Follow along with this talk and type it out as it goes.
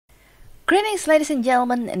Greetings, ladies and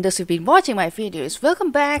gentlemen, and those who've been watching my videos.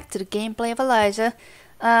 Welcome back to the gameplay of Eliza.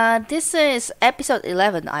 This is episode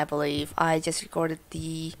 11, I believe. I just recorded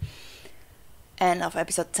the end of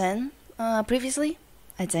episode 10 previously.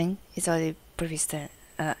 I think it's already previous 10,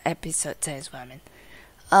 episode 10 is what I mean.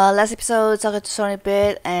 Last episode, talking to Sony a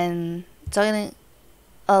bit and talking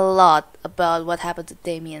a lot about what happened to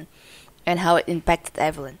Damien and how it impacted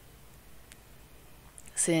Evelyn.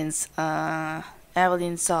 Since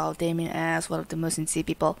Evelyn saw Damien as one of the most sincere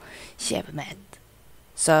people she ever met.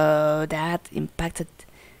 So that impacted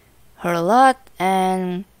her a lot,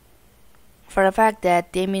 and for the fact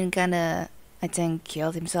that Damien kinda, I think,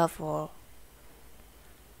 killed himself, or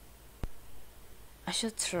I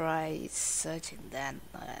should try searching that.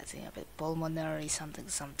 I think a bit pulmonary something.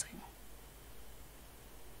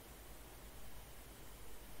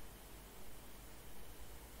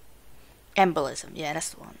 Embolism, yeah, that's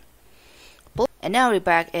the one. And now we're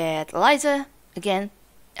back at Eliza again,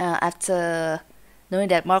 after knowing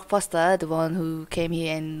that Mark Foster, the one who came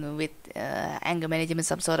here and with anger management,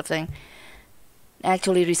 some sort of thing,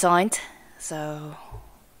 actually resigned. So,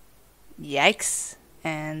 yikes.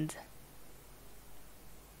 And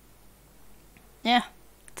yeah,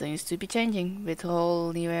 things to be changing with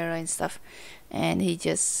whole new era and stuff. And he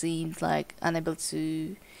just seemed like unable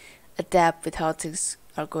to adapt with how things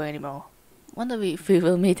are going anymore. Wonder if we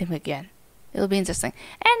will meet him again. It'll be interesting.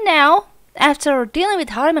 And now, after dealing with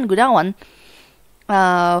Harman Gunawan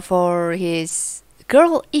for his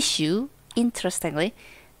girl issue, interestingly,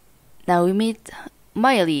 now we meet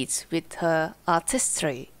Maya Leeds with her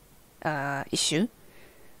artistry issue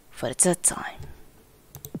for the third time.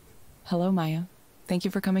 Hello, Maya. Thank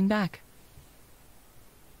you for coming back.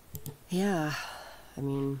 Yeah, I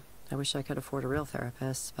mean, I wish I could afford a real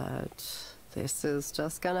therapist, but this is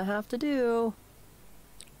just gonna have to do.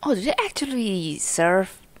 Oh, do they actually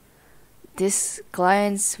serve these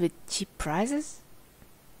clients with cheap prices?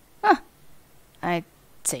 Huh. I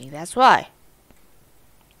think that's why.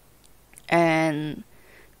 And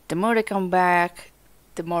the more they come back,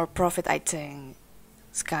 the more profit I think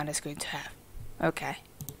Scan is going to have. Okay.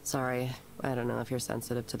 Sorry, I don't know if you're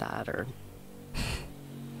sensitive to that or...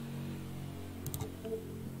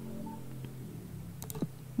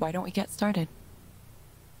 Why don't we get started?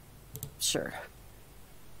 Sure.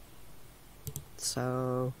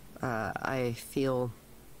 So, I feel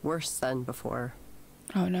worse than before.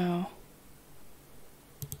 Oh no.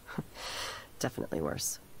 Definitely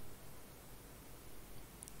worse.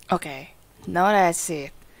 Okay, now that I see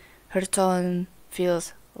it, her tone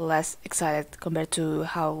feels less excited compared to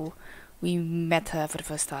how we met her for the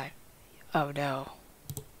first time. Oh no.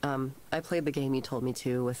 I played the game you told me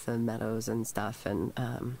to with the meadows and stuff, and,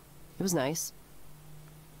 it was nice.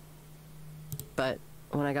 But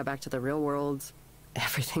when I got back to the real world,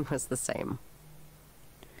 everything was the same.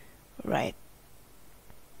 Right.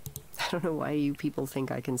 I don't know why you people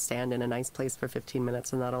think I can stand in a nice place for 15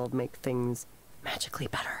 minutes and that'll make things magically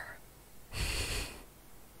better.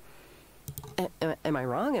 Am I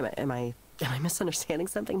wrong? Am I misunderstanding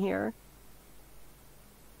something here?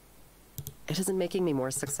 It isn't making me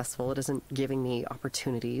more successful. It isn't giving me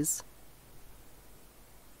opportunities.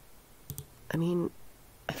 I mean,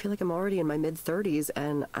 I feel like I'm already in my mid-30s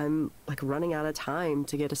and I'm like running out of time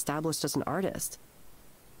to get established as an artist.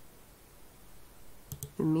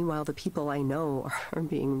 And meanwhile, the people I know are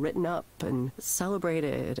being written up and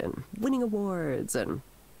celebrated and winning awards, and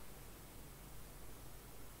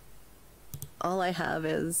all I have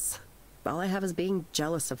is being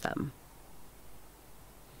jealous of them.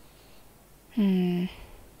 Where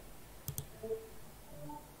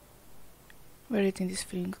do you think these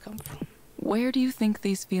feelings come from? Where do you think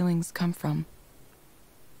these feelings come from?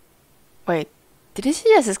 Wait, didn't she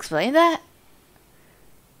just explain that?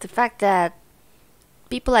 The fact that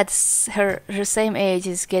people at her same age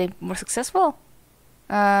is getting more successful?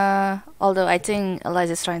 Although I think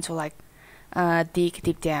Eliza's trying to like dig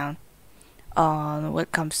deep down on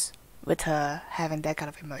what comes with her having that kind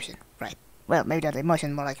of emotion, right? Well, maybe not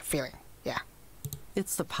emotion, more like a feeling. Yeah,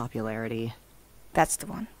 It's the popularity. that's the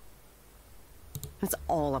one. It's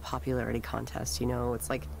all a popularity contest, you know? It's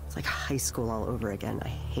like high school all over again. I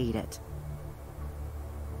hate it.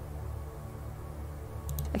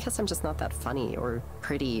 I guess I'm just not that funny or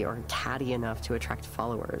pretty or catty enough to attract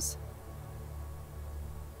followers.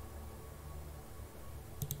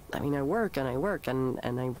 I mean, I work and I work and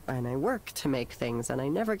I work to make things, and I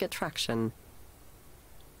never get traction.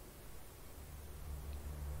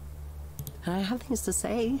 And I have things to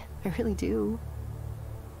say. I really do.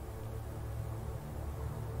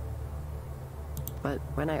 But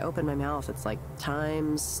when I open my mouth, it's like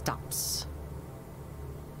time stops.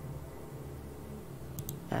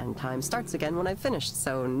 And time starts again when I've finished,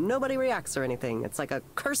 so nobody reacts or anything. It's like a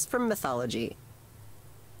curse from mythology.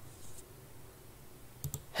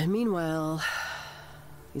 And meanwhile,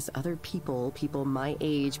 these other people my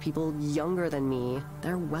age, people younger than me,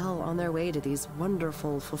 they're well on their way to these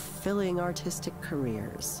wonderful, fulfilling artistic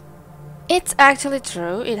careers. It's actually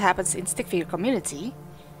true. It happens in stick figure community.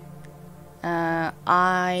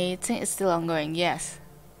 I think it's still ongoing, yes.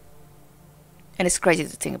 And it's crazy to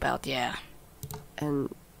think about, yeah.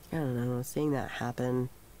 And, I don't know, seeing that happen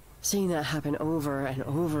over and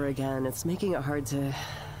over again, it's making it hard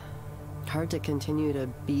to continue to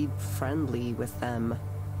be friendly with them.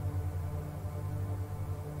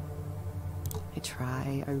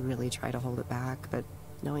 I really try to hold it back, but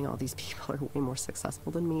knowing all these people are way more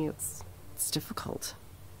successful than me, it's difficult.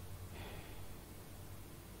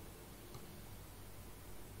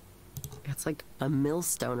 It's like a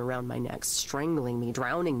millstone around my neck, strangling me,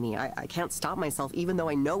 drowning me. I can't stop myself, even though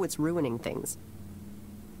I know it's ruining things.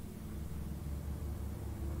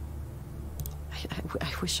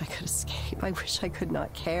 I wish I could escape. I wish I could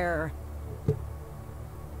not care.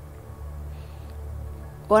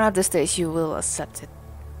 One of these days you will accept it.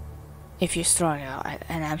 If you're strong enough,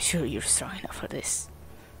 and I'm sure you're strong enough for this.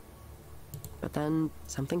 But then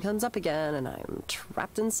something comes up again, and I'm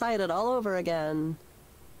trapped inside it all over again.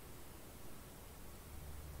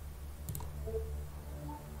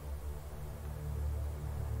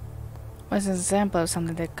 What's an example of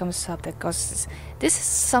something that comes up that causes this is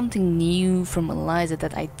something new from Eliza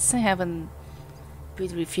that I think haven't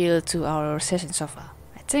been revealed to our session so far.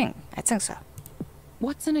 I think so.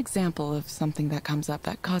 What's an example of something that comes up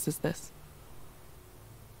that causes this?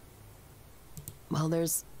 Well,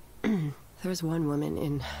 there's one woman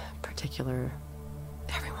in particular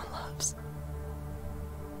everyone loves.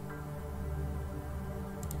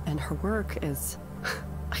 And her work is...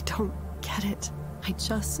 I don't get it.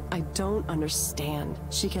 I don't understand.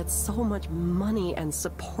 She gets so much money and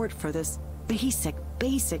support for this basic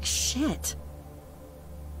shit.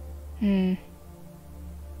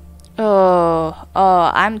 Oh,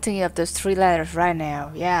 I'm thinking of those 3 letters right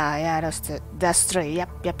now. Yeah, that's 3.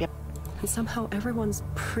 Yep. And somehow everyone's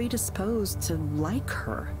predisposed to like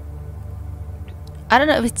her. I don't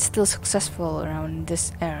know if it's still successful around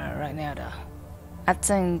this era right now, though. I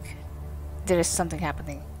think there is something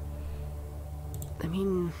happening. I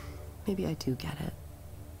mean, maybe I do get it.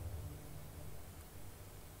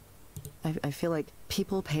 I feel like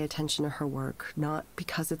people pay attention to her work, not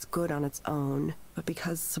because it's good on its own, but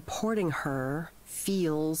because supporting her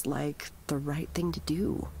feels like the right thing to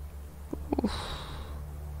do.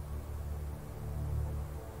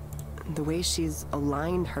 The way she's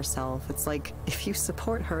aligned herself, it's like if you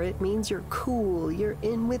support her, it means you're cool, you're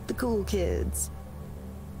in with the cool kids.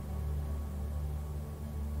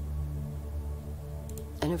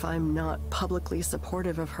 And if I'm not publicly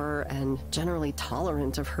supportive of her and generally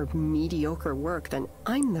tolerant of her mediocre work, then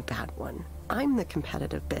I'm the bad one. I'm the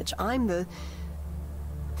competitive bitch. I'm the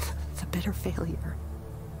bitter failure.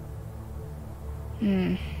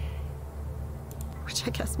 Which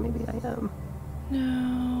I guess maybe I am.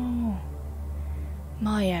 No.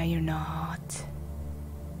 Maya, you're not.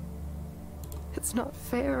 It's not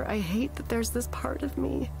fair. I hate that there's this part of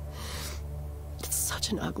me. It's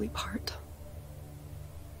such an ugly part.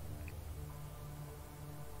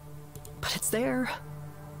 But it's there.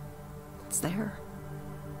 It's there.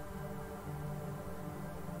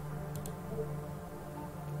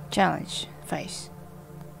 Challenge. Face.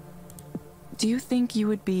 Do you think you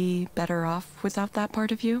would be better off without that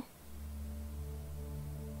part of you?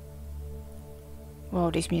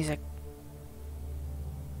 Whoa, this music.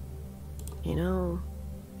 You know,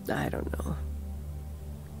 I don't know.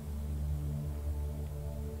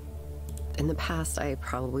 In the past, I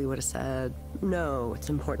probably would have said, no, it's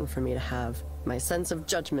important for me to have my sense of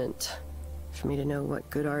judgment, for me to know what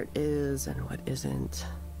good art is and what isn't.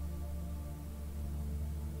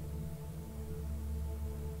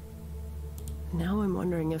 Now I'm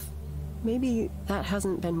wondering if maybe that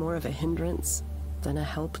hasn't been more of a hindrance than a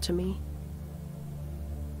help to me.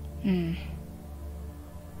 Maybe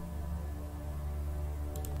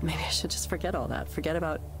I should just forget all that. Forget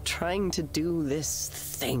about trying to do this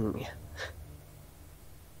thing.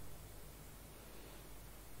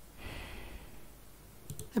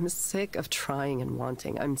 I'm sick of trying and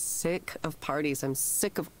wanting. I'm sick of parties. I'm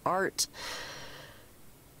sick of art.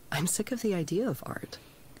 I'm sick of the idea of art.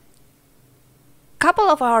 Couple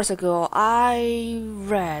of hours ago, I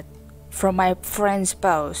read from my friend's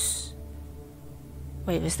post.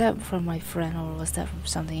 Wait, was that from my friend or was that from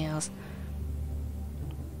something else?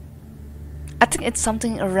 I think it's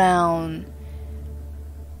something around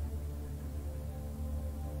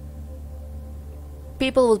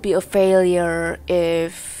people would be a failure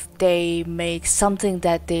if they make something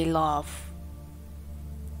that they love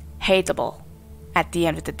hateable at the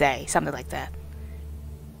end of the day, something like that.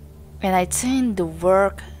 And I think the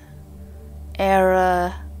work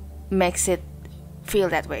era makes it feel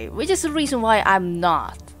that way, which is the reason why I'm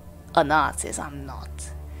not an artist. I'm not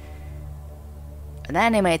an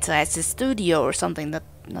animator at the studio or something.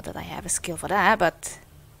 Not that I have a skill for that, but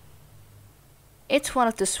it's one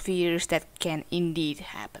of the spheres that can indeed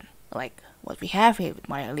happen, like what we have here with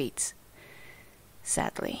my elites.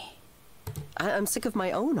 Sadly. I'm sick of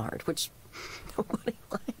my own art, which nobody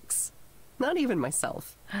likes. Not even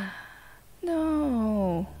myself.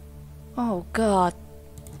 No. Oh God.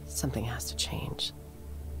 Something has to change.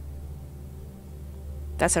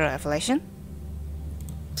 That's a revelation.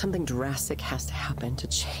 Something drastic has to happen to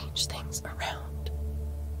change things around.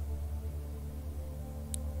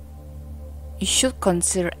 You should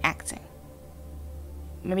consider acting.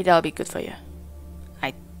 Maybe that'll be good for you.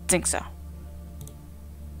 I think so.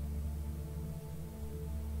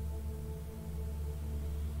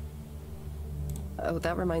 Oh,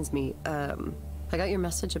 that reminds me. I got your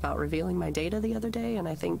message about revealing my data the other day, and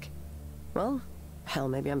I think, well, hell,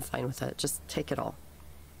 maybe I'm fine with it. Just take it all.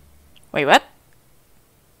 Wait, what?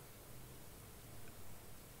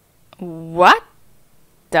 What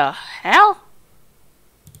the hell?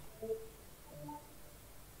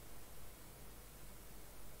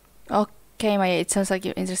 Okay, Maya, it sounds like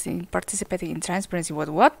you're interested in participating in transparency.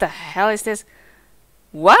 What the hell is this?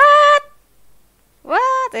 What?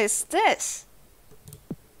 What is this?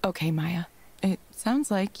 Okay, Maya. It sounds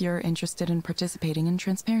like you're interested in participating in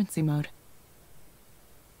transparency mode.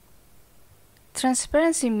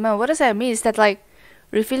 Transparency mode? What does that mean? Is that like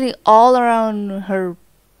revealing all around her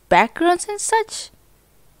backgrounds and such?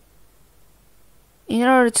 In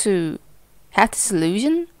order to have this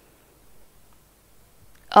illusion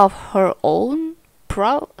of her own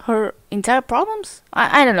her entire problems?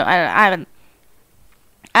 I don't know. I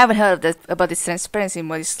haven't heard of this, about this transparency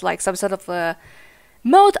mode. It's like some sort of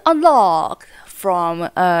mode unlock from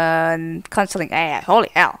counseling AI. Holy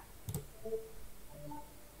hell.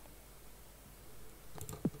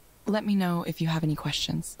 Let me know if you have any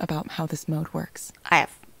questions about how this mode works. I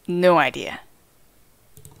have no idea.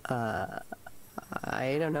 I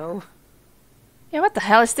don't know. Yeah, what the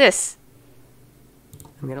hell is this?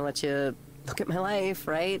 I'm gonna let you look at my life,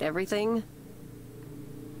 right? Everything.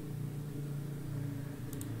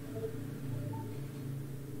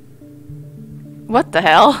 What the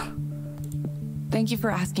hell? Thank you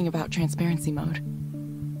for asking about transparency mode.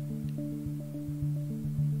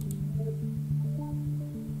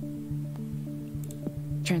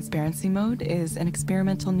 Transparency mode is an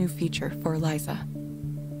experimental new feature for Eliza.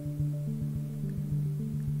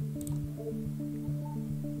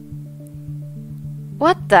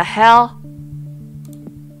 What the hell?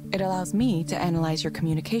 It allows me to analyze your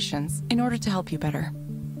communications in order to help you better.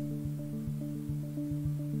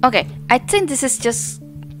 Okay, I think this just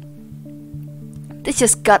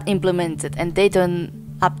got implemented and they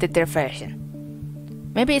don't update their version.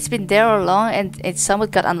 Maybe it's been there all along and it somewhat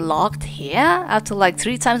got unlocked here after like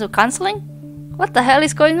 3 times of counseling? What the hell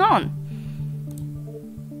is going on?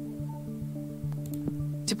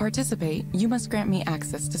 To participate, you must grant me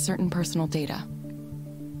access to certain personal data.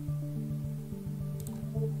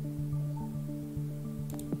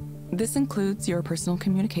 This includes your personal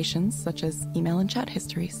communications, such as email and chat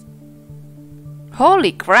histories.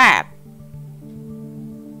 Holy crap!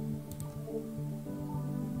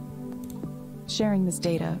 Sharing this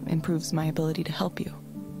data improves my ability to help you.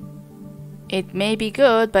 It may be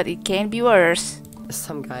good, but it can be worse.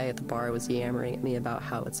 Some guy at the bar was yammering at me about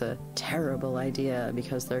how it's a terrible idea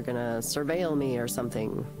because they're gonna surveil me or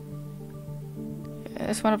something.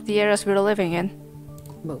 It's one of the eras we're living in.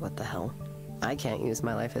 But what the hell? I can't use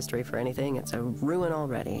my life history for anything. It's a ruin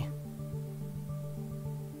already.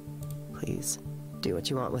 Please, do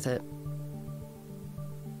what you want with it.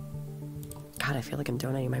 God, I feel like I'm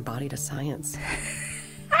donating my body to science.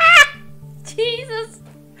 Jesus!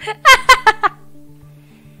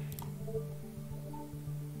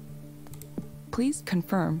 Please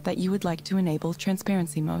confirm that you would like to enable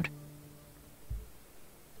transparency mode.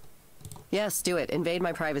 Yes, do it. Invade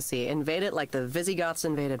my privacy. Invade it like the Visigoths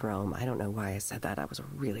invaded Rome. I don't know why I said that. That was a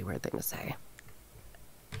really weird thing to say.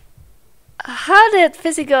 How did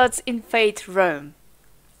Visigoths invade Rome?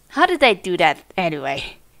 How did they do that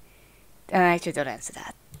anyway? I actually don't answer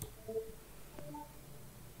that.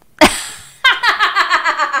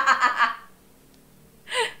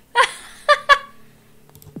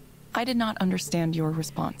 I did not understand your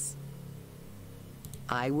response.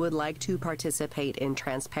 I would like to participate in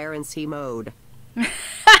transparency mode.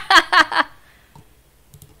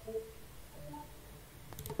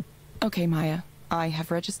 Okay, Maya. I have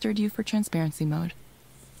registered you for transparency mode.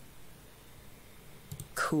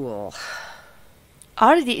 Cool.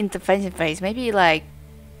 Already intervention phase. Maybe like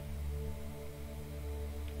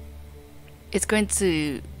it's going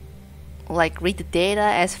to like read the data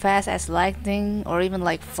as fast as lightning, or even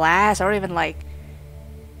like flash, or even like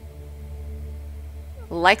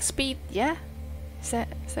light speed. Yeah, is that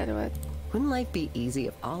what? Wouldn't life be easy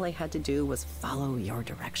if all I had to do was follow your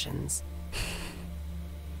directions?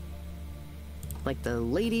 Like the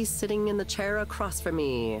lady sitting in the chair across from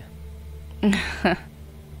me. I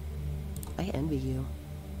envy you.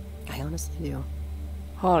 I honestly do.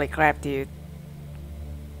 Holy crap, dude.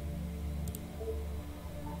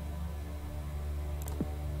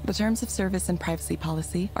 The terms of service and privacy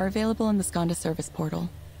policy are available in the Skanda service portal.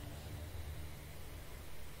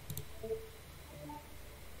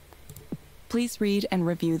 Please read and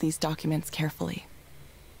review these documents carefully.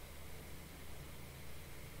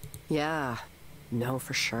 Yeah. No,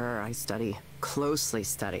 for sure. I study. Closely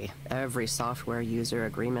study. Every software user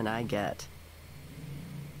agreement I get.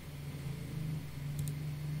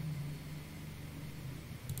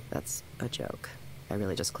 That's a joke. I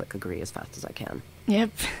really just click agree as fast as I can.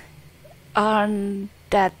 Yep. Aren't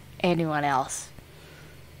that anyone else?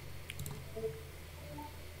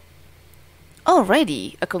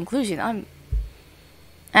 Already a conclusion. I'm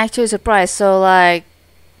actually surprised. So like,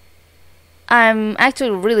 I'm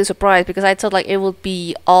actually really surprised because I thought like it would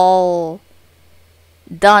be all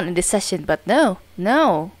done in this session, but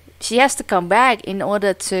no. She has to come back in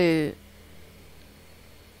order to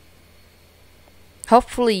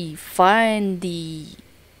hopefully find the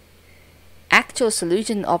actual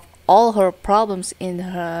solution of all her problems in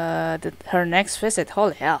her next visit.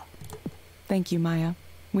 Holy hell. Thank you, Maya.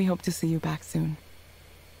 We hope to see you back soon.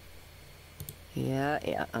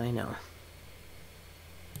 Yeah, I know.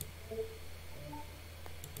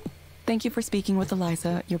 Thank you for speaking with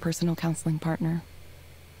Eliza, your personal counseling partner.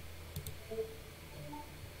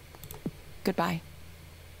 Goodbye.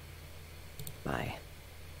 Bye.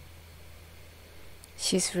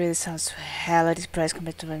 She's really sounds hella depressed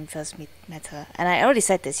compared to when we first met her. And I already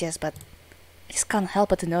said this, yes, but I just can't help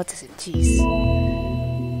but to notice it. Jeez.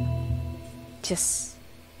 Just,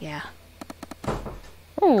 yeah.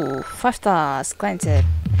 Ooh, 5 stars, granted,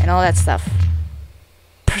 and all that stuff.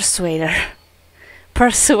 Persuader.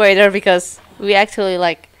 Persuader, because we actually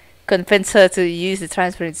like convinced her to use the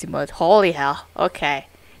transparency mode. Holy hell. Okay.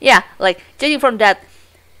 Yeah, like judging from that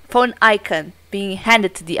phone icon being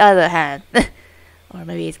handed to the other hand. Or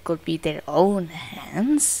maybe it could be their own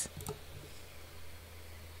hands.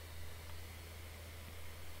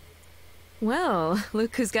 Well,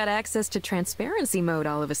 look who's got access to transparency mode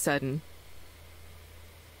all of a sudden.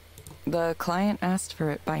 The client asked for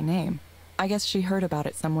it by name. I guess she heard about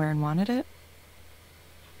it somewhere and wanted it.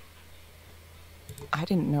 I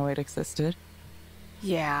didn't know it existed.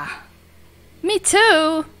 Yeah. Me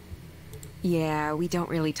too! Yeah, we don't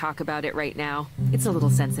really talk about it right now. It's a little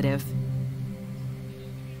sensitive.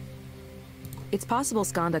 It's possible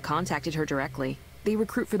Skanda contacted her directly. They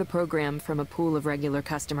recruit for the program from a pool of regular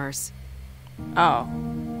customers. Oh.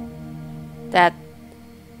 That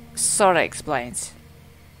sorta explains.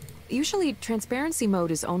 Usually, transparency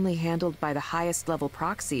mode is only handled by the highest level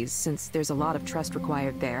proxies, since there's a lot of trust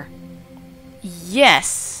required there.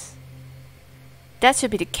 Yes. That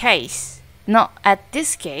should be the case. Not at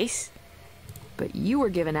this case. But you were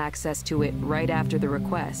given access to it right after the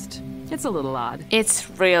request. It's a little odd. It's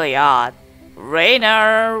really odd.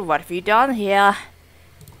 Rainer, what have you done here?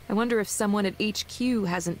 I wonder if someone at HQ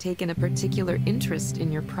hasn't taken a particular interest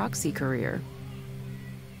in your proxy career.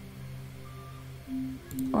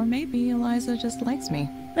 Or maybe Eliza just likes me.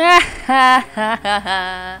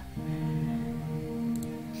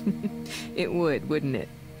 It would, wouldn't it?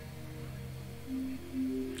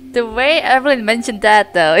 The way Evelyn mentioned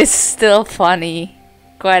that though is still funny.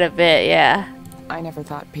 Quite a bit, yeah. I never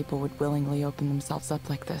thought people would willingly open themselves up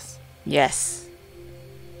like this. Yes.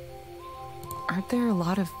 Aren't there a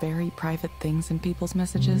lot of very private things in people's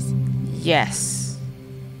messages? Yes.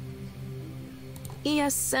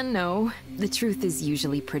 Yes and no. The truth is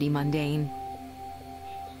usually pretty mundane.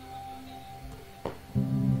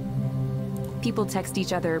 People text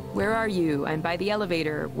each other, "Where are you? I'm by the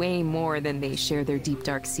elevator," way more than they share their deep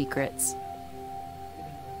dark secrets.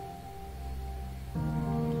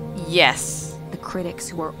 Yes. The critics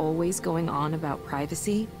who are always going on about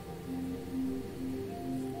privacy.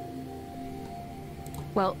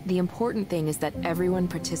 Well, the important thing is that everyone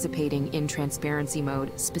participating in transparency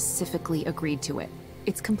mode specifically agreed to it.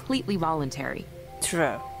 It's completely voluntary.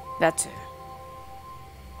 True. That too.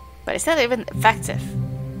 But it's not even effective.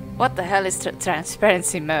 What the hell is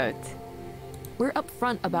transparency mode? We're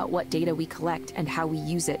upfront about what data we collect and how we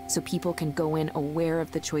use it so people can go in aware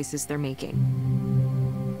of the choices they're making.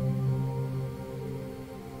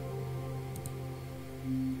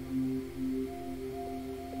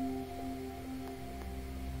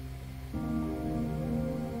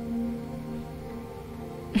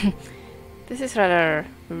 This is rather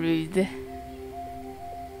rude.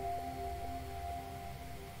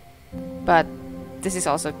 But this is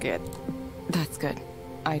also good. That's good.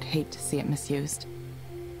 I'd hate to see it misused.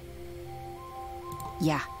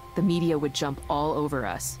 Yeah, the media would jump all over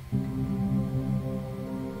us.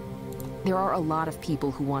 There are a lot of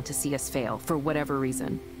people who want to see us fail, for whatever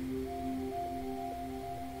reason.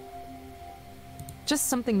 Just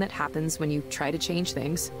something that happens when you try to change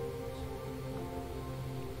things.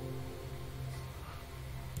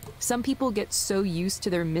 Some people get so used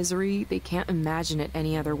to their misery, they can't imagine it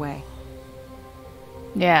any other way.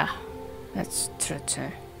 Yeah, that's true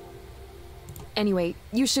too. Anyway,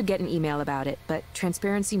 you should get an email about it, but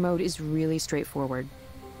transparency mode is really straightforward.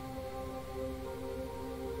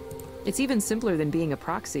 It's even simpler than being a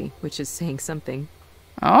proxy, which is saying something.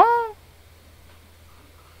 Oh?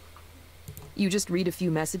 You just read a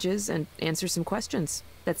few messages and answer some questions.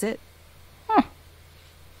 That's it. Huh.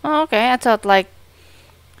 Oh, okay, I thought like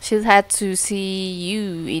she had to see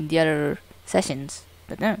you in the other sessions.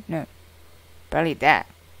 But no. Barely that.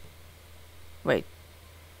 Wait.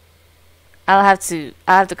 I'll have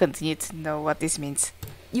to continue to know what this means.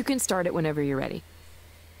 You can start it whenever you're ready.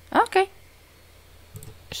 Okay.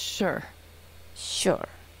 Sure. Sure.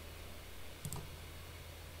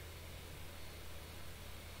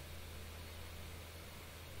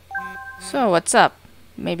 So what's up?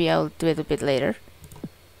 Maybe I'll do it a bit later.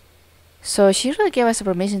 So she really gave us the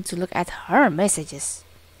permission to look at her messages.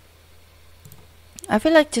 I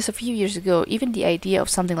feel like just a few years ago, even the idea of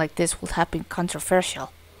something like this would have been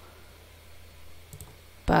controversial.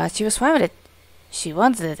 But she was fine with it. She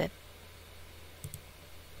wanted it.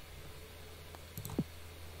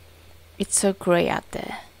 It's so grey out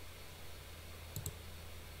there.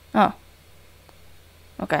 Oh.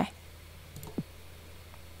 Okay.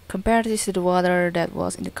 Compare this to the water that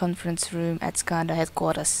was in the conference room at Skanda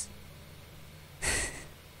headquarters.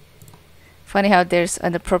 Funny how there's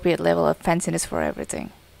an appropriate level of fanciness for everything.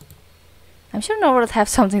 I'm sure Nora would have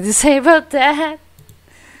something to say about that.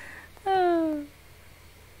 Oh.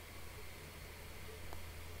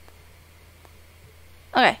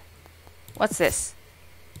 Okay. What's this?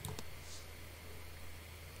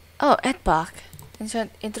 Oh, Ed Bach.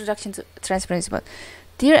 Introduction to Transparency Mode.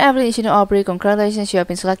 Dear Evelyn Ishino-Aubrey, congratulations, you have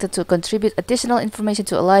been selected to contribute additional information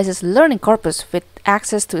to Eliza's learning corpus with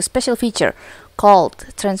access to a special feature called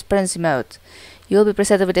Transparency Mode. You will be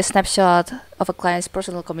presented with a snapshot of a client's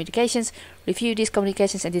personal communications, review these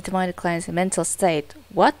communications and determine the client's mental state.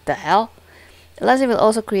 What the hell? Eliza will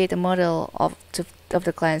also create a model of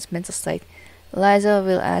the client's mental state. Eliza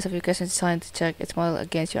will ask a few questions designed to check its model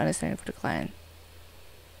against your understanding for the client.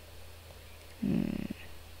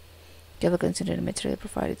 You will consider the material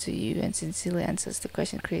provided to you and sincerely answers the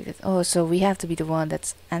question created. Oh, so we have to be the one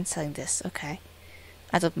that's answering this. Okay.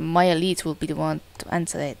 I thought Maya Leeds will be the one to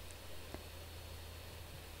answer it.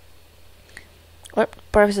 What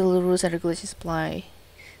privacy rules and regulations apply?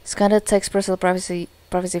 Skanda takes personal privacy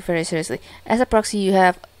very seriously. As a proxy, you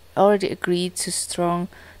have already agreed to strong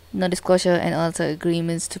non-disclosure and other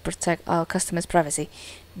agreements to protect our customers' privacy.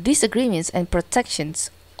 These agreements and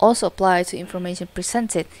protections also apply to information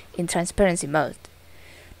presented in transparency mode.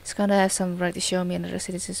 Skanda have some right to show me and other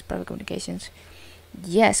citizens' private communications.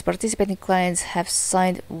 Yes, participating clients have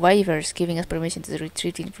signed waivers giving us permission to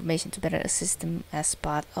retrieve the information to better assist them as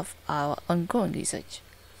part of our ongoing research.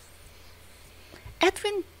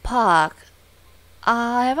 Edwin Park.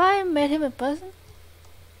 Have I met him in person?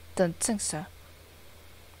 Don't think so.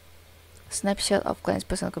 Snapshot of client's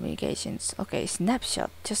personal communications. Okay, snapshot.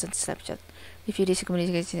 Just a snapshot. Review these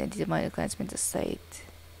communications and determine the client's mental state.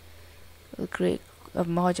 We'll create a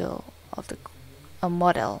model of the... A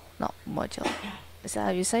model, not module. Is that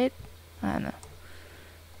how you say it? I don't know.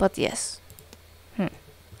 But yes.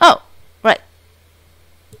 Oh! Right.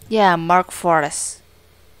 Yeah, Mark Forrest.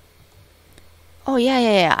 Oh,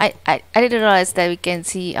 yeah. I didn't realize that we can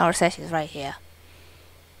see our sessions right here.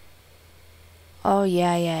 Oh,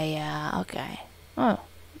 yeah. Okay. Oh,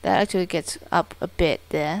 that actually gets up a bit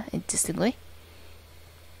there, interestingly.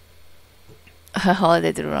 A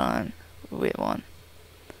holiday to run. Weird one.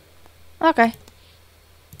 Okay.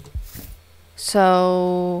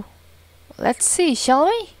 So, let's see, shall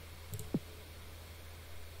we?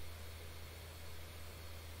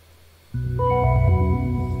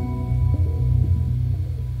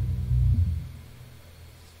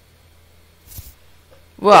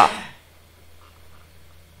 Wow.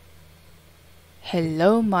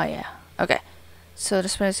 Hello, Maya. Okay. So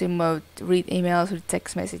transparency mode. Read emails, read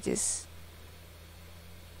text messages.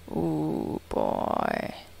 Ooh,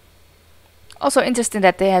 boy. Also interesting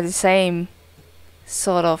that they have the same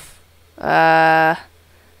sort of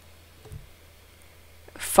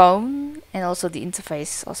phone, and also the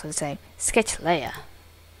interface also the same. Sketch layer.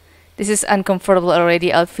 This is uncomfortable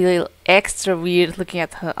already. I'll feel extra weird looking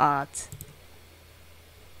at her art.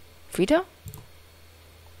 Video?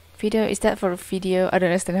 Video? Is that for a video? I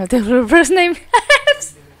don't understand how to reverse name.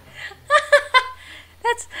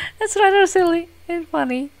 that's rather silly and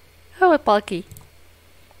funny. How about Palki?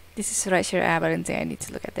 This is right here app. I don't think I need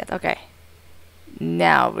to look at that. Okay.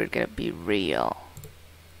 Now we're gonna be real.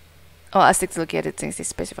 Oh, I stick to look at the things they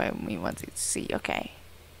specify we want to see. Okay.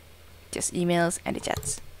 Just emails and the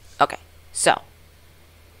chats. Okay. So.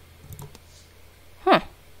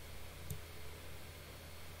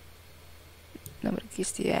 Nobody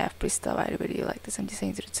gives the F. Please stop. I really like this. I'm just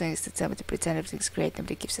saying to the things to tell me to pretend everything's great.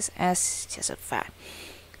 Nobody gives us S. Just a fact.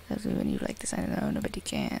 When you like this, I don't know. Nobody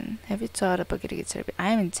can. Have you thought about getting therapy? I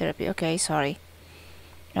am in therapy. Okay, sorry.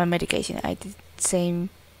 On medication. I did same.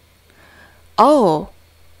 Oh.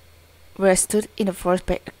 Where I stood in the forest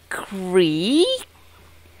by a creek?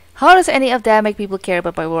 How does any of that make people care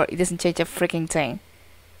about my work? It doesn't change a freaking thing.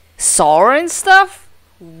 Soren stuff?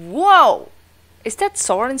 Whoa! Is that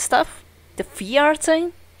Soren stuff? The VR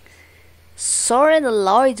thing? Soren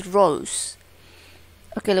lloyd-rose.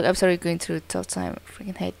 Okay, look, I'm sorry going through a tough time. I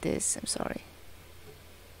freaking hate this. I'm sorry.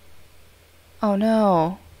 Oh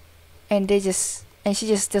no. And she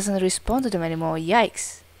just doesn't respond to them anymore.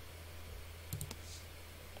 Yikes.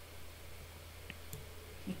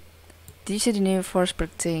 Did you see the new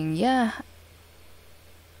Forsberg thing? Yeah.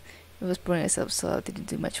 It was boring itself, so it didn't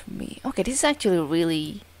do much for me. Okay, this is actually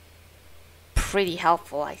really pretty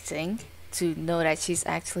helpful, I think, to know that she's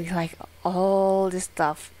actually like all this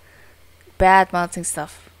stuff. Bad mouthing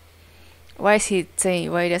stuff. Why is he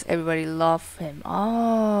saying, why does everybody love him?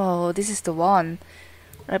 Oh, this is the one.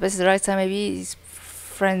 Right, but it's the right time, maybe his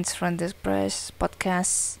friends run this press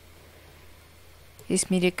podcast. His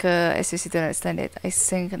mediocre as you don't understand it. I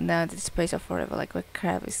think now that it's space of forever. Like what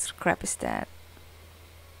crap is that?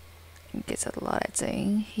 He gets a lot at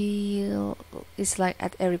saying he is like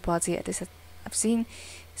at every party at this I've seen.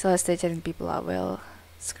 So I stay chatting people out. Well,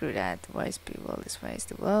 screw that. Wise people this way is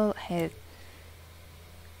the world head.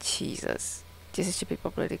 Jesus. This should be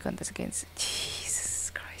popularity contest against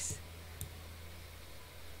Jesus Christ.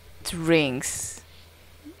 Drinks.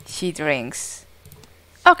 She drinks.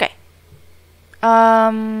 Okay.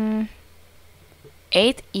 8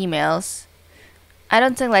 emails. I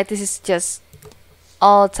don't think like this is just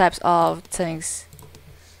all types of things.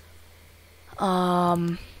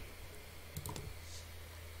 All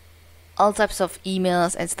types of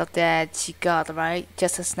emails and stuff that she got, right?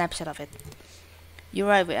 Just a snapshot of it. You're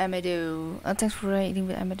right with Amadou. Thanks for writing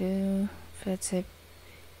with Amadou. That's it.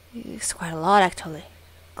 It's quite a lot actually.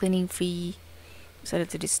 Cleaning fee. Decided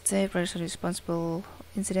to this step. Responsible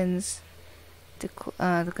incidents. The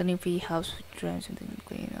cleaning fee helps with drums and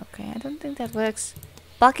clean. Okay, I don't think that works.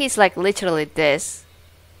 Bulky is like literally this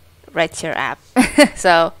right here app.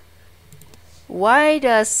 So why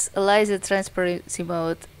does Eliza transparency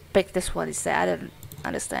mode pick this one instead? I don't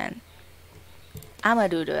understand.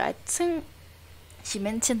 Amadou though, I think she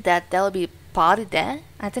mentioned that there will be a party there.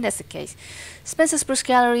 I think that's the case. Spencer's per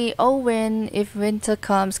calorie. Oh, when if winter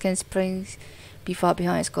comes, can spring be far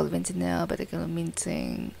behind? It's called winter now, but I can mean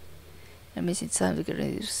thing. I'm missing time to get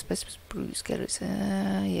rid of specific bruise calories.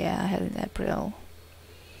 Yeah, I had it in April.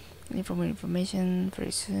 Need for more information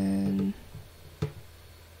very soon.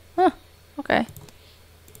 Huh, okay.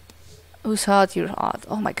 Whose heart? Your heart.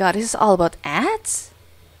 Oh my god, this is all about ads?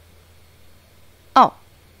 Oh.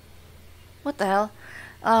 What the hell?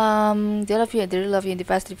 They love you and they really love you. In the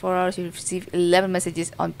past 24 hours, you received 11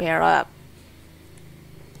 messages on pair up.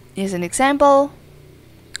 Here's an example.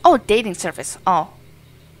 Oh, dating service. Oh.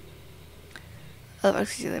 I'm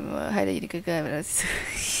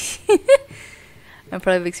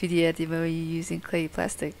probably makes video at the moment you're using clay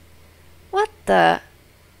plastic. What the?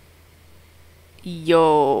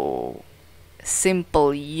 Yo.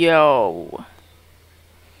 Simple yo.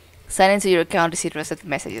 Sign into your account to see the rest of the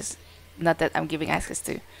messages. Not that I'm giving access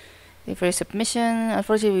to. For your submission,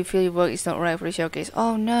 unfortunately we feel your work is not right for the showcase.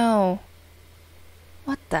 Oh no.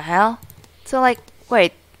 What the hell? So like,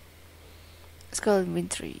 wait. Let's go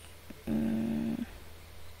inventory.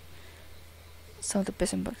 Some of the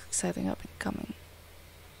best and most exciting up and coming.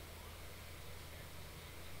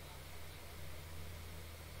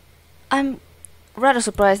 I'm rather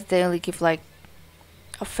surprised that they only give like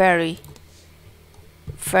a very,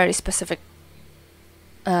 very specific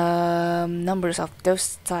numbers of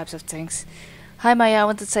those types of things. Hi Maya, I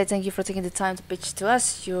want to say thank you for taking the time to pitch to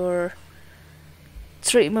us. Your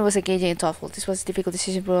treatment was engaging and thoughtful. This was a difficult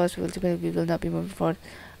decision for us. We will not be moving forward.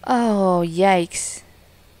 Oh, yikes.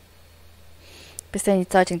 But stay in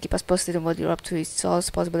touch and keep us posted on what you're up to. It's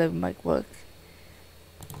also possible that we might work.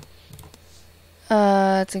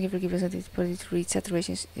 Thank you for giving us the ability to read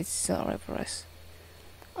saturations. It's alright for us.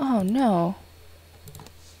 Oh no.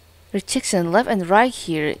 Rejection left and right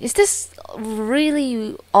here. Is this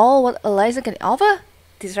really all what Eliza can offer?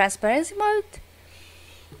 This transparency mode?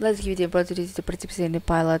 Let's give you the opportunity to participate in the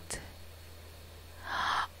pilot.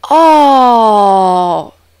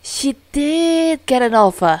 Oh! She did get an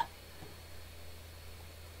offer.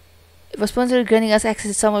 It was sponsored granting us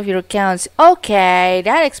access to some of your accounts. Okay,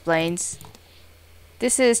 that explains.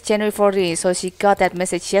 This is January 14th, so she got that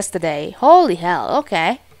message yesterday. Holy hell,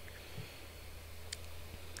 okay.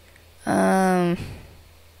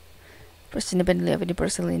 Person independently of any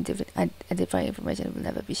personally identifying information will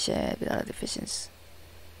never be shared with other divisions.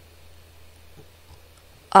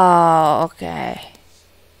 Oh, okay.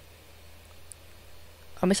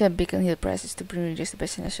 Our mission at Beacon Hill Press is to bring readers the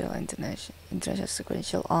best national and international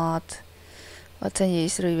sequential art. For 10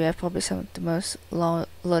 years we have published some of the most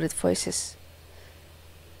loaded voices.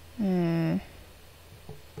 You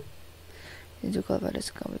do call about this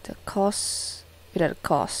to come with a cost, without a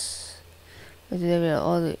cost. But they will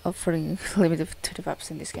only offering limited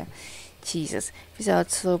 25% discount. Jesus,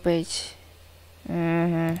 without slow page.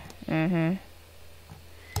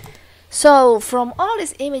 So from all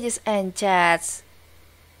these images and chats,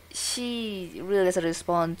 she really doesn't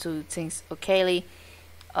respond to things okayly.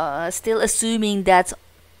 Still assuming that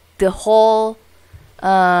the whole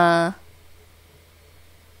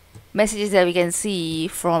messages that we can see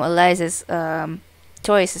from Eliza's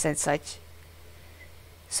choices and such.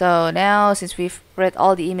 So now, since we've read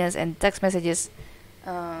all the emails and text messages,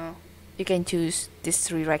 you can choose these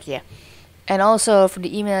three right here. And also from the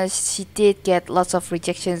emails, she did get lots of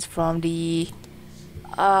rejections from the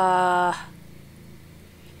not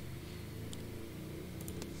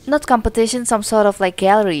competition, some sort of like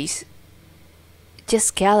galleries.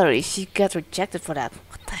 Just galleries. She got rejected for that.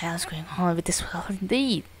 What the hell is going on with this world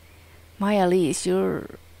indeed? Maya Elise, you're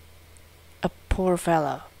a poor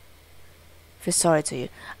fellow. I feel sorry to you.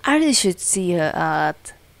 I really should see her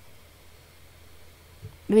art.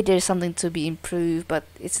 Maybe there's something to be improved, but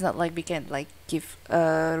it's not like we can like give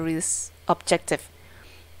a real objective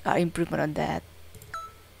improvement on that.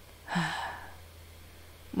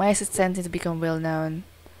 Maya's attempting to become well known.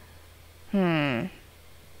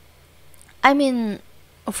 I mean,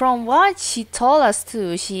 from what she told us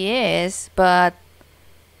to, she is, but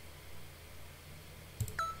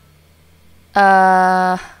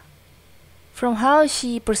from how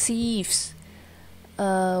she perceives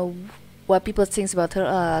what people think about her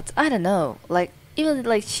art, I don't know. Like even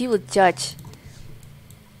like she would judge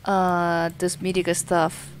this mediocre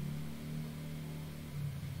stuff.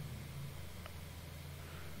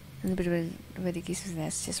 And the bit where the kisses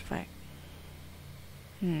nest just right.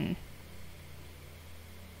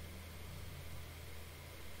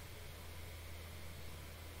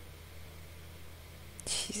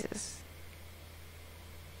 Jesus.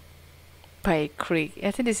 By Creek.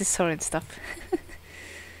 I think this is Soren stuff.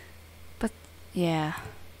 But yeah.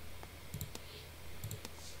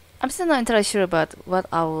 I'm still not entirely sure about what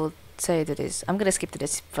I will say to this. I'm gonna skip to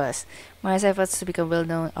this first. My efforts to become well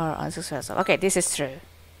known are unsuccessful. Okay, this is true.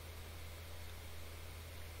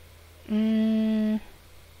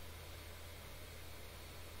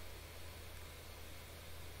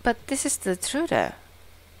 But this is the truth though.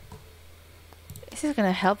 Is this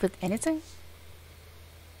gonna help with anything?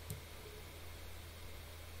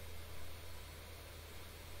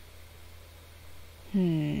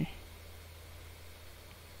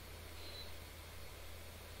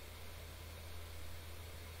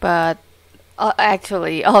 But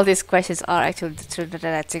actually, all these questions are actually the truth that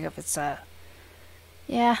I think of it, so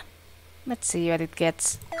yeah. Let's see what it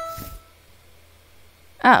gets.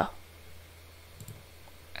 Oh.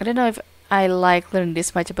 I don't know if I like learning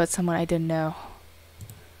this much about someone I don't know.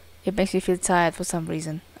 It makes me feel tired for some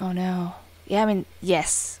reason. Oh no. Yeah, I mean,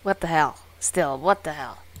 yes. What the hell? Still, what the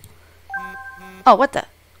hell? Oh, what the?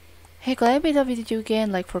 Hey, could I meet up with you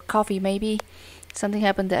again? Like for coffee, maybe? Something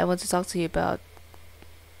happened that I want to talk to you about.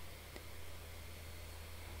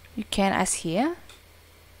 You can ask here?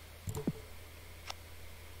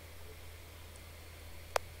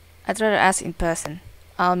 I'd rather ask in person.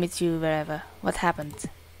 I'll meet you wherever. What happened?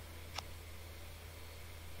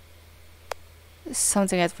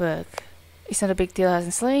 Something at work. It's not a big deal,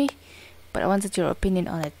 honestly, but I wanted your opinion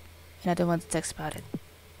on it, and I don't want to text about it.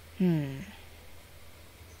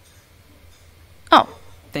 Oh,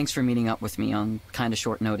 Thanks for meeting up with me on kinda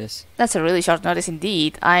short notice. that's a really short notice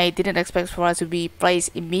indeed. I didn't expect for us to be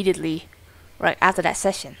placed immediately right after that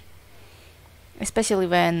session. Especially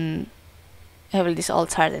when Evelyn is all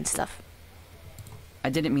tired and stuff. I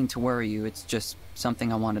didn't mean to worry you, it's just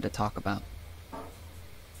something I wanted to talk about.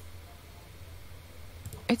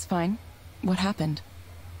 It's fine. What happened?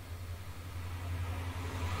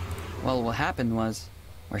 Well, what happened was...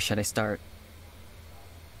 where should I start?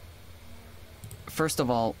 First of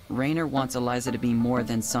all, Raynor wants Eliza to be more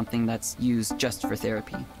than something that's used just for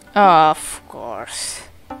therapy. Of course.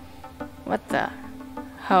 What the?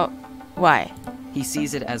 How? Why? He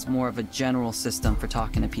sees it as more of a general system for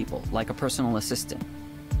talking to people, like a personal assistant.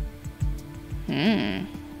 The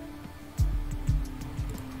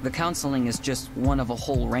counseling is just one of a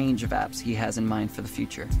whole range of apps he has in mind for the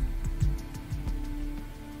future.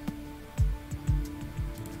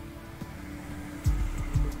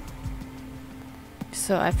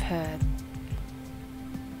 So I've heard.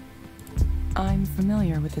 I'm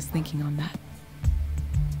familiar with his thinking on that.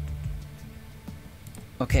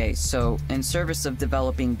 Okay, so in service of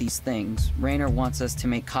developing these things, Raynor wants us to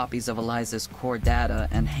make copies of Eliza's core data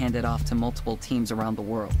and hand it off to multiple teams around the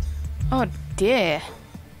world. Oh dear.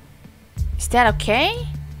 Is that okay?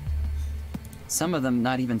 Some of them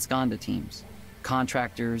not even Skanda teams.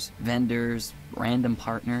 Contractors, vendors, random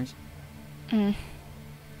partners.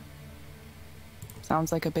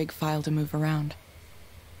 Sounds like a big file to move around.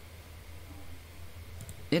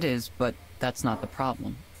 It is, but that's not the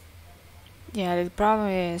problem. Yeah, the problem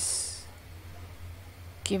is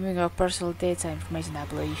giving our personal data information, I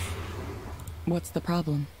believe. What's the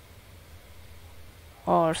problem?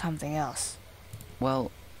 Or something else.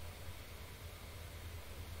 Well...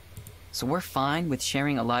 so we're fine with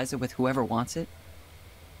sharing Eliza with whoever wants it?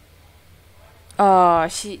 Oh,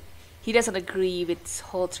 he doesn't agree with this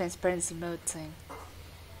whole transparency mode thing.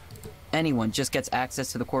 Anyone just gets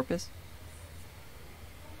access to the corpus?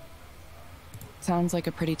 Sounds like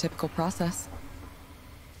a pretty typical process.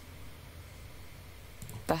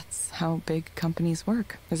 That's how big companies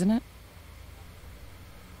work, isn't it?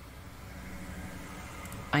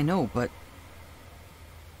 I know, but...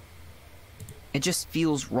 it just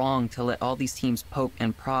feels wrong to let all these teams poke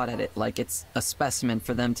and prod at it like it's a specimen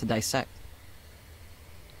for them to dissect.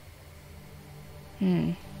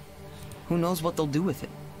 Who knows what they'll do with it?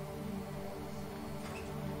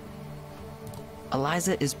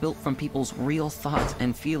 Eliza is built from people's real thoughts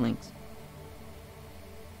and feelings.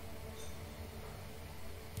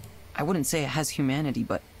 I wouldn't say it has humanity,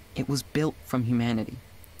 but it was built from humanity.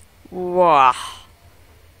 Wow.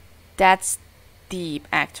 That's deep,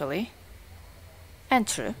 actually. And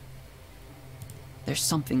true. There's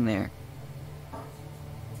something there.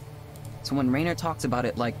 So when Raynor talks about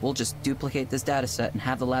it like we'll just duplicate this dataset and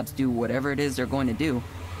have the labs do whatever it is they're going to do,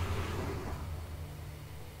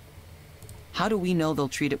 how do we know they'll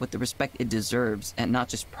treat it with the respect it deserves and not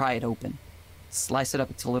just pry it open? Slice it up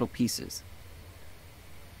into little pieces.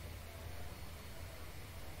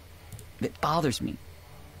 It bothers me.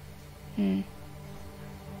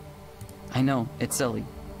 I know, it's silly.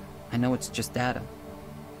 I know it's just data.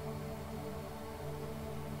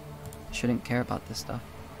 I shouldn't care about this stuff.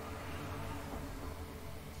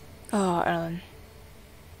 Oh, Erlen.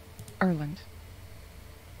 Erland.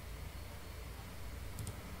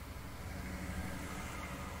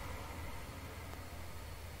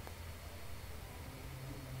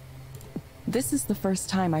 This is the first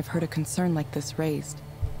time I've heard a concern like this raised.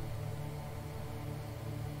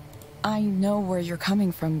 I know where you're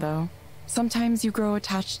coming from, though. Sometimes you grow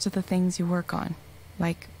attached to the things you work on.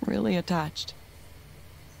 Like, really attached.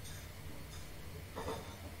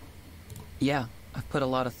 Yeah, I've put a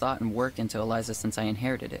lot of thought and work into Eliza since I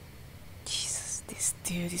inherited it. Jesus, this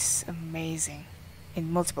dude is amazing.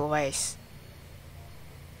 In multiple ways.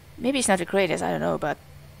 Maybe he's not the greatest, I don't know, but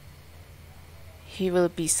he will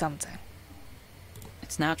be something.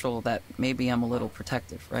 It's natural that maybe I'm a little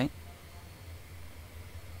protective, right?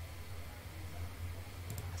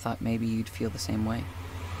 I thought maybe you'd feel the same way.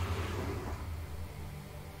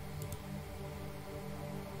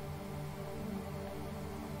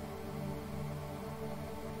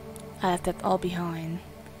 I left that all behind.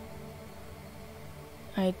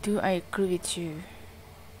 I agree with you.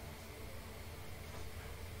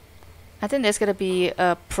 I think there's gonna be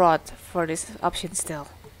a prod for this option still.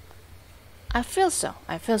 I feel so.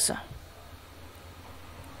 I think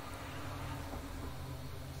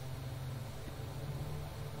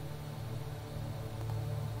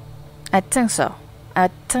so. I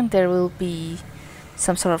think there will be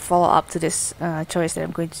some sort of follow-up to this choice that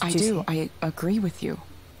I'm going to choose. I do. I agree with you.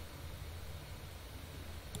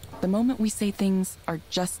 The moment we say things are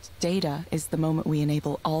just data is the moment we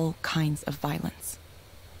enable all kinds of violence.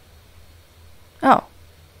 Oh.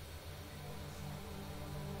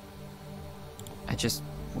 I just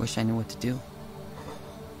wish I knew what to do.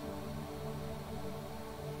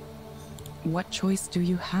 What choice do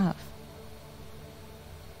you have?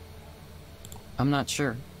 I'm not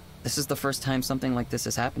sure. This is the first time something like this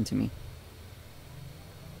has happened to me.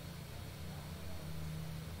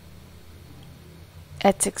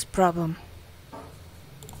 Ethics problem.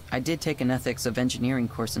 I did take an ethics of engineering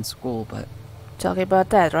course in school, but Talking about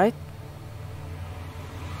that, right?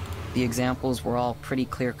 the examples were all pretty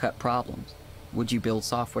clear-cut problems. Would you build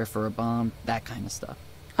software for a bomb? That kind of stuff.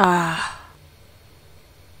 Ah.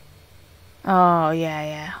 Oh,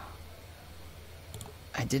 yeah.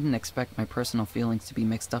 I didn't expect my personal feelings to be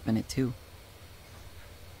mixed up in it too.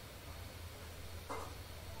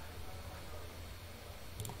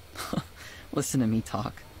 Listen to me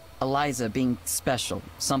talk. Eliza being special,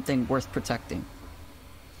 something worth protecting.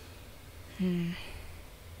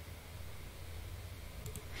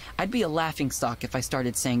 I'd be a laughingstock if I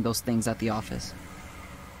started saying those things at the office.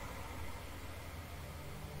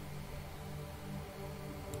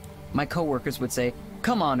 My coworkers would say,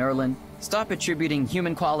 "Come on, Erlen, stop attributing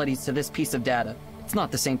human qualities to this piece of data. It's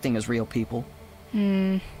not the same thing as real people."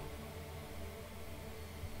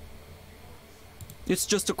 It's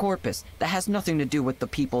just a corpus. That has nothing to do with the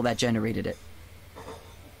people that generated it.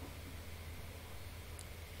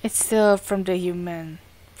 It's still from the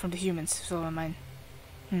humans, so I mean.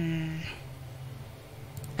 And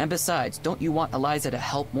besides, don't you want Eliza to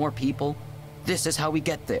help more people? This is how we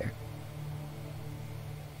get there.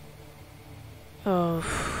 Oh.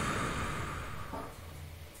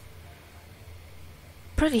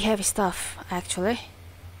 Pretty heavy stuff, actually.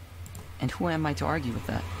 And who am I to argue with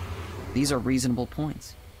that? These are reasonable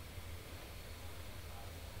points.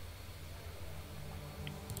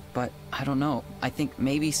 But I don't know. I think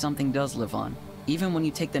maybe something does live on. Even when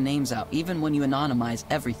you take the names out, even when you anonymize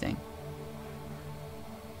everything.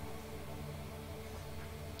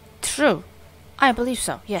 True. I believe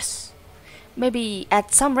so, yes. Maybe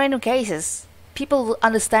at some random cases, people will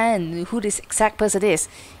understand who this exact person is,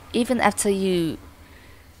 even after you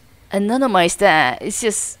anonymize that. It's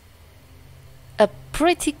just a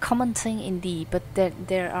pretty common thing indeed, but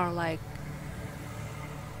there are like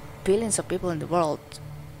billions of people in the world.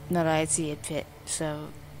 Now that I see it fit, so.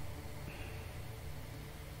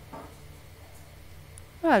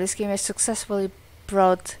 Well, this game has successfully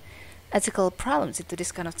brought ethical problems into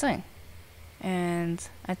this kind of thing, and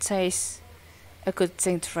I'd say it's a good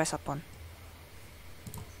thing to rest up on.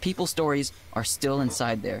 People's stories are still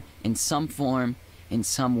inside there, in some form, in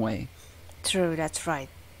some way. True, that's right.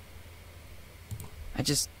 I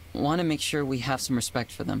just want to make sure we have some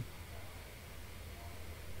respect for them.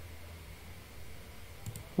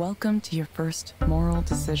 Welcome to your first moral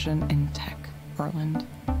decision in tech, Erland.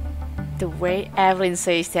 The way Evelyn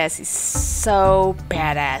says that is so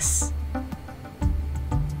badass.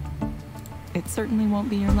 It certainly won't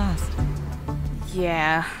be your last.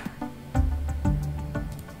 Yeah.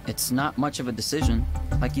 It's not much of a decision.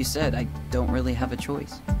 Like you said, I don't really have a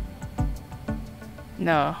choice.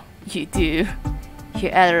 No, you do. You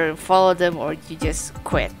either follow them or you just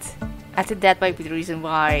quit. I think that might be the reason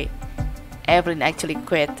why Evelyn actually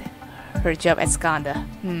quit her job at Skanda.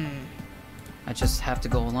 I just have to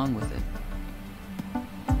go along with it.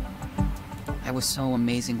 I was so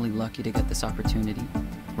amazingly lucky to get this opportunity.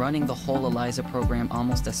 Running the whole Eliza program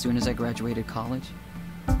almost as soon as I graduated college.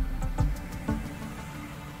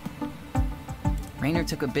 Raynor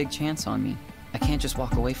took a big chance on me. I can't just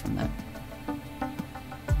walk away from that.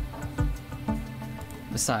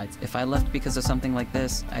 Besides, if I left because of something like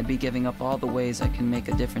this, I'd be giving up all the ways I can make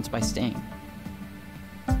a difference by staying.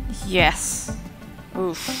 Yes.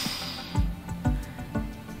 Oof.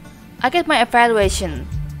 I get my evaluation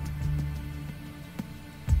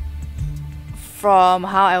from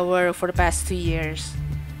how I work for the past 2 years.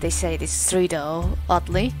 They say it is 3 though,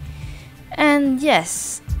 oddly. And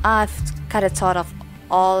yes, I've kind of thought of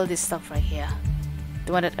all this stuff right here.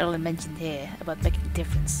 The one that Erlen mentioned here about making a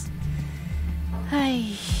difference.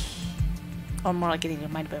 Or more like getting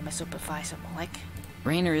reminded by my supervisor, more like.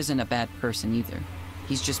 Raynor isn't a bad person either.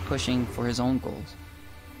 He's just pushing for his own goals.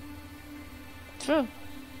 True.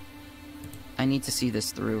 I need to see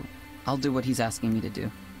this through. I'll do what he's asking me to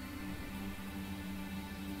do.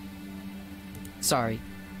 Sorry.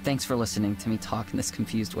 Thanks for listening to me talk in this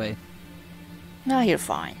confused way. No, you're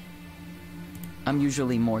fine. I'm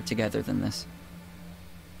usually more together than this.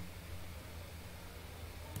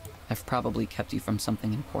 I've probably kept you from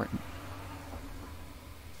something important.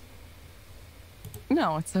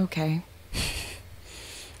 No, it's okay.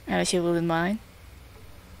 I wish you wouldn't mind.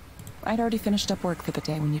 I'd already finished up work for the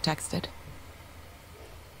day when you texted.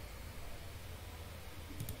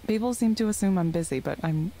 People seem to assume I'm busy, but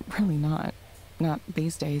I'm really not. Not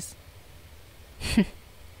these days.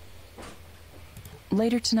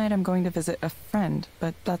 Later tonight I'm going to visit a friend,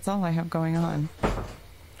 but that's all I have going on.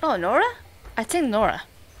 Oh, Nora? I think Nora.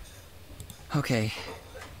 Okay.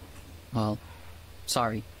 Well,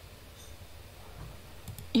 sorry.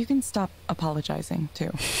 You can stop apologizing,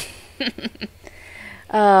 too.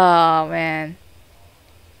 Oh, man.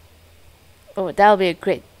 Oh, that'll be a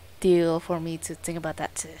great deal for me to think about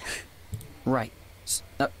that too. Right.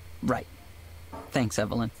 Right. Thanks,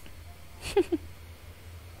 Evelyn.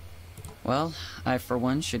 Well, I for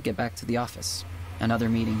one should get back to the office. Another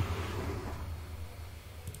meeting.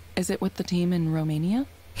 Is it with the team in Romania?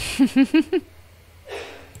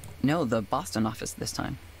 No, the Boston office this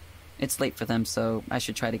time. It's late for them, so I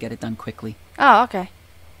should try to get it done quickly. Oh, okay.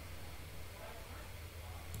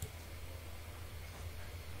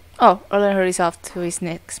 Oh, Erlen hurries off to his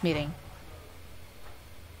next meeting.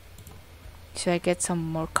 Should I get some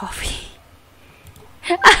more coffee?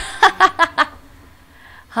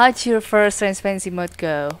 How'd your first transparency mode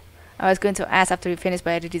go? I was going to ask after we finished,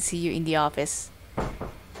 but I didn't see you in the office.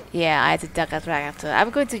 Yeah, I had to duck out right after.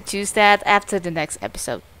 I'm going to choose that after the next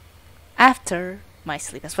episode. After my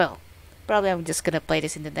sleep as well. Probably I'm just gonna play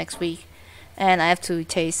this in the next week. And I have to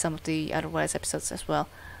chase some of the otherwise episodes as well.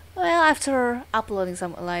 Well, after uploading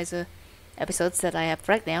some Eliza episodes that I have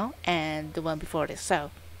right now and the one before this,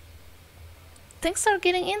 so things are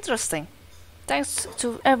getting interesting. Thanks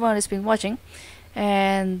to everyone who's been watching,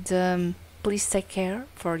 and please take care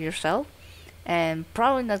for yourself, and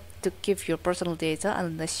probably not to give your personal data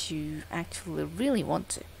unless you actually really want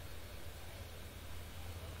to.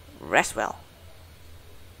 Rest well.